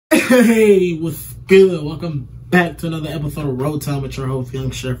Hey, what's good? Welcome back to another episode of RollTime with your host,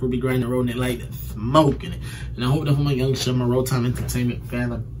 Young Chef. We'll be grinding, rolling it like that, smoking it. And I hope that's what my Young Chef, my RollTime Entertainment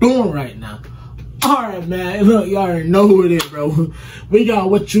fans are doing right now. Alright, man. Look, y'all already know who it is, bro. We got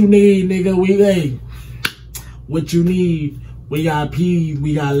what you need, nigga. What you need. We got peas.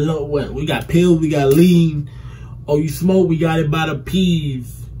 We got what? We got pills. We got lean. Oh, you smoke? We got it by the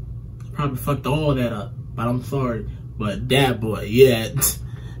peas. Probably fucked all that up, but I'm sorry. But that boy, yeah.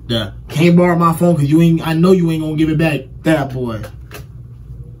 Can't borrow my phone because I know you ain't gonna give it back. That boy.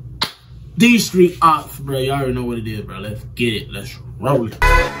 These street ops, bro. You already know what it is, bro. Let's get it. Let's roll it.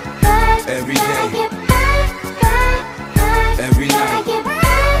 Every day. Every night.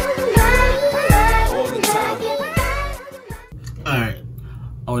 All the time. Alright.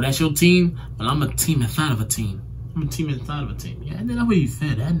 Oh, that's your team? Well, I'm a team inside of a team. I'm a team inside of a team. Yeah, that's what you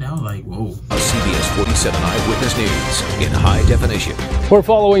said. That now, like, whoa. CBS 47 Eyewitness News in high definition. We're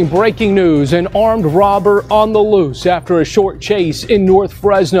following breaking news. An armed robber on the loose after a short chase in North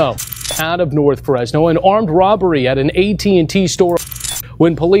Fresno. Out of North Fresno, an armed robbery at an AT&T store.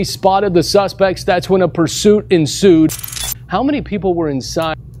 When police spotted the suspects, that's when a pursuit ensued. How many people were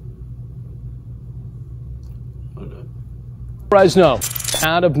inside? Fresno.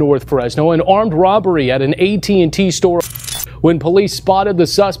 Out of North Fresno, an armed robbery at an AT&T store. When police spotted the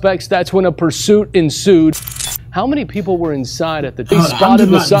suspects, that's when a pursuit ensued. How many people were inside at the time? Spotted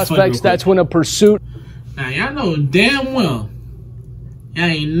the suspects, that's when a pursuit. Now, y'all know damn well, y'all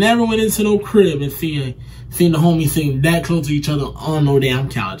ain't never went into no crib and seen the homies sitting that close to each other on no damn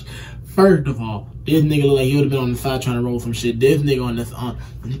couch. First of all, this nigga look like he would have been on the side trying to roll some shit. This nigga on this,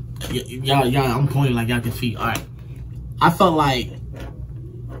 y'all, I'm pointing like y'all can see. All right. I felt like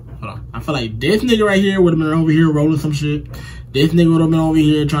this nigga right here would have been over here rolling some shit. This nigga would have been over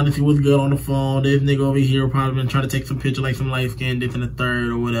here trying to see what's good on the phone. This nigga over here would probably been trying to take some picture like some light skin, this and the third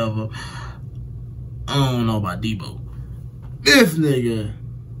or whatever. I don't know about Debo. This nigga,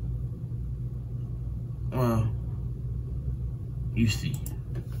 well, you see.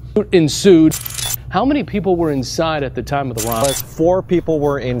 Ensued. How many people were inside at the time of the robbery? 4 people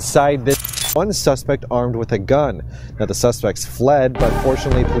were inside this. One suspect armed with a gun. Now the suspects fled, but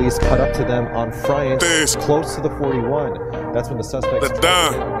fortunately police caught up to them on Friday, close to the 41. That's when the suspects the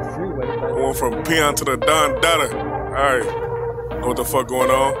Don on the freeway. Going from Peon to the Don Dada. Alright. Know what the fuck going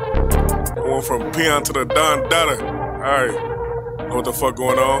on? Going from Peon to the Don Dada. Alright. Know what the fuck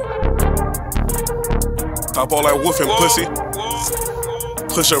going on? Top all that woofing pussy.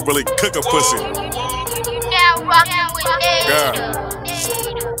 Push up really cook a pussy. Now rockin' with God.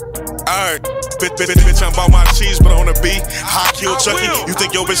 Alright, bitch, I'm about my cheese, but on the beat, high kill Chucky. You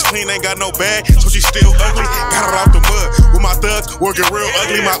think your bitch clean, ain't got no bag, so she still ugly. Got her out the mud with my thugs, working real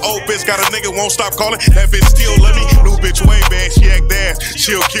ugly. My old bitch got a nigga, won't stop calling. That bitch still love me. New bitch way bad, she act ass,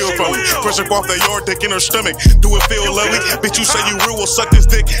 she'll kill for me. Pressure off that yard dick in her stomach. Do it feel lovely? Bitch, you say you real, will suck this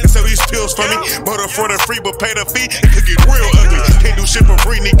dick and sell these pills for me. Murder for the free, but pay the fee. It could get real ugly. Can't do shit for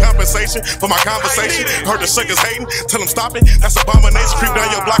free, need compensation for my conversation. Heard the suckers hating, tell them stop it. That's abomination. Creep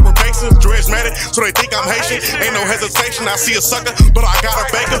down your block with patience. Dreads matted, so they think I'm Haitian. Ain't no hesitation, I see a sucker, but I got a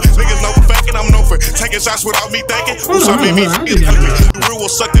banker. Niggas know for faking, I'm known for taking shots without me thinking. Oops, I mean me ugly. You real will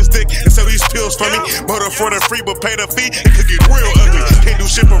suck this dick and sell these pills for me. Murder for the free, but pay the fee. It could get real ugly. Can't do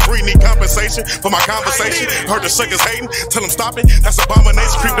shit for free, need compensation for my conversation. Heard the suckers hating, tell them stop it. That's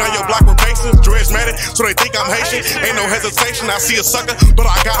abomination. Creep down your block with patience. Dreads matted, so they think I'm Haitian. Ain't no hesitation, I see a sucker, but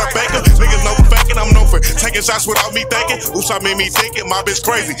I got a banker. Niggas know for faking, I'm known for taking shots without me thinking. Oops, I mean me thinking, my bitch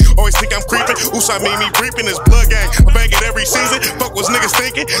crazy. Always think I'm creeping. Oops, I mean me creeping. This blood gang, I bang it every season. Fuck what's niggas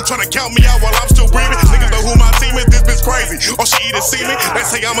thinking. Trying to count me out while I'm still breathing. Niggas know who my team is. This bitch crazy. All she eat is semen. They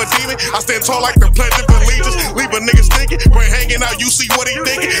say I'm a demon. I stand tall like the Pledge of Allegiance. Leave a nigga stinking. Brain hanging out. You see what he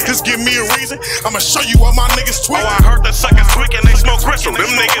thinking. Just give me a reason. I'ma show you all my niggas tweaking. Oh, I heard the suckers tweaking. They smoke crystal.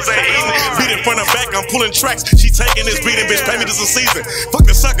 Them niggas ain't eating. Beat in front of back. I'm pulling tracks. She taking this beating. Bitch, pay me this a season. Fuck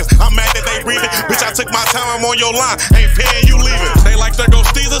the suckers. I'm mad that they breathing. Bitch, I took my time. I'm on your line. Ain't paying you leaving. They like to go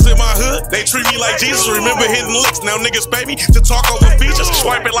Dsteez in my hood. They treat me like Jesus. Remember hitting licks. Now niggas pay me to talk over features.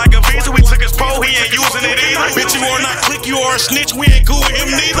 Swipe it like a visa. We took his pole. He ain't using it either. Bitch, you are not click. You are a snitch. We ain't cool with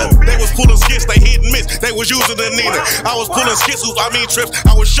him neither. They was pulling skits. They hit and miss. They was using the Nina. I was pulling skits. I mean trips.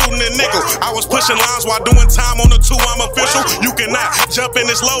 I was shooting a nickel. I was pushing lines while doing time on the 2. I'm official. You cannot jump in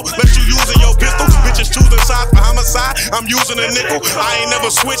this low unless you using your pistol. Bitches choosing sides for homicide. I'm using a nickel. I ain't never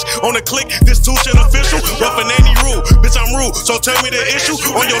switch on the click. This 2 shit official. Rough and any rule. Bitch, I'm rude. So tell me the issue.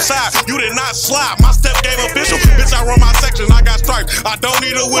 On your side, you did not slide. My step game official. Bitch, I run my section. I got stripes. I don't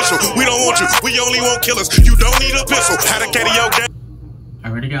need a whistle. We don't want you. We only want killers. You don't need a pistol. Had a KDO game. I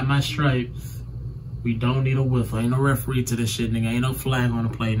already got my stripes. We don't need a whistle. Ain't no referee to this shit, nigga. Ain't no flag on the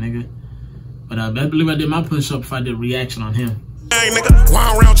play, nigga. But I better believe I did my push-up if I did reaction on him. Nigga,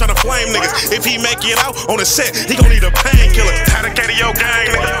 wild around trying to flame niggas. If he make it out on the set, he gon' need a painkiller. Dedicated your gang,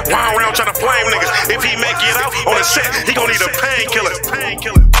 nigga. Wild around trying to flame niggas. If he make it out on the set, he gon' need a painkiller.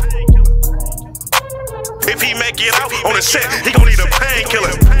 If he make it out on the set, he gon' need a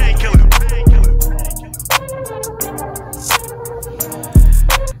painkiller.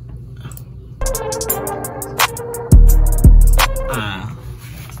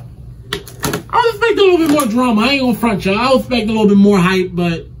 I was expecting a little bit more drama. I ain't gonna front y'all. I was expecting a little bit more hype,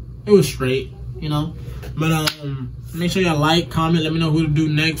 but it was straight, you know. But make sure y'all like, comment, let me know who to do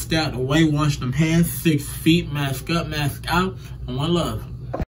next. Stay out the way, wash them hands, 6 feet, mask up, mask out, and one love.